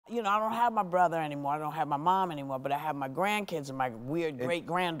you know, I don't have my brother anymore. I don't have my mom anymore, but I have my grandkids and my weird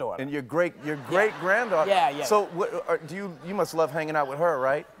great-granddaughter. And your great-granddaughter. Yeah, yeah. So you must love hanging out with her,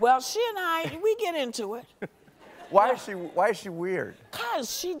 right? Well, she and I, we get into it. Why is she weird?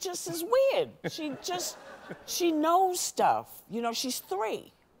 Cause she just is weird. She knows stuff. You know, she's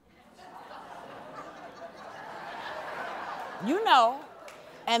 3. You know,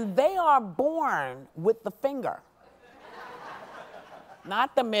 and they are born with the finger.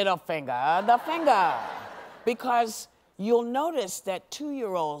 Not the middle finger, the finger. Because you'll notice that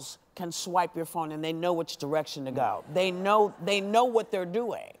 2-year-olds can swipe your phone and they know which direction to go. They know what they're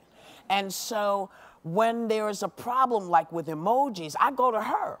doing. And so when there is a problem like with emojis, I go to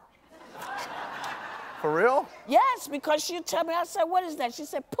her. For real? Yes, because she'll tell me, I said, what is that? She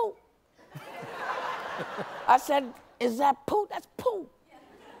said, poo. I said, is that poo? That's poo.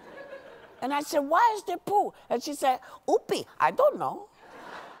 And I said, why is there poo? And she said, Whoopi, I don't know.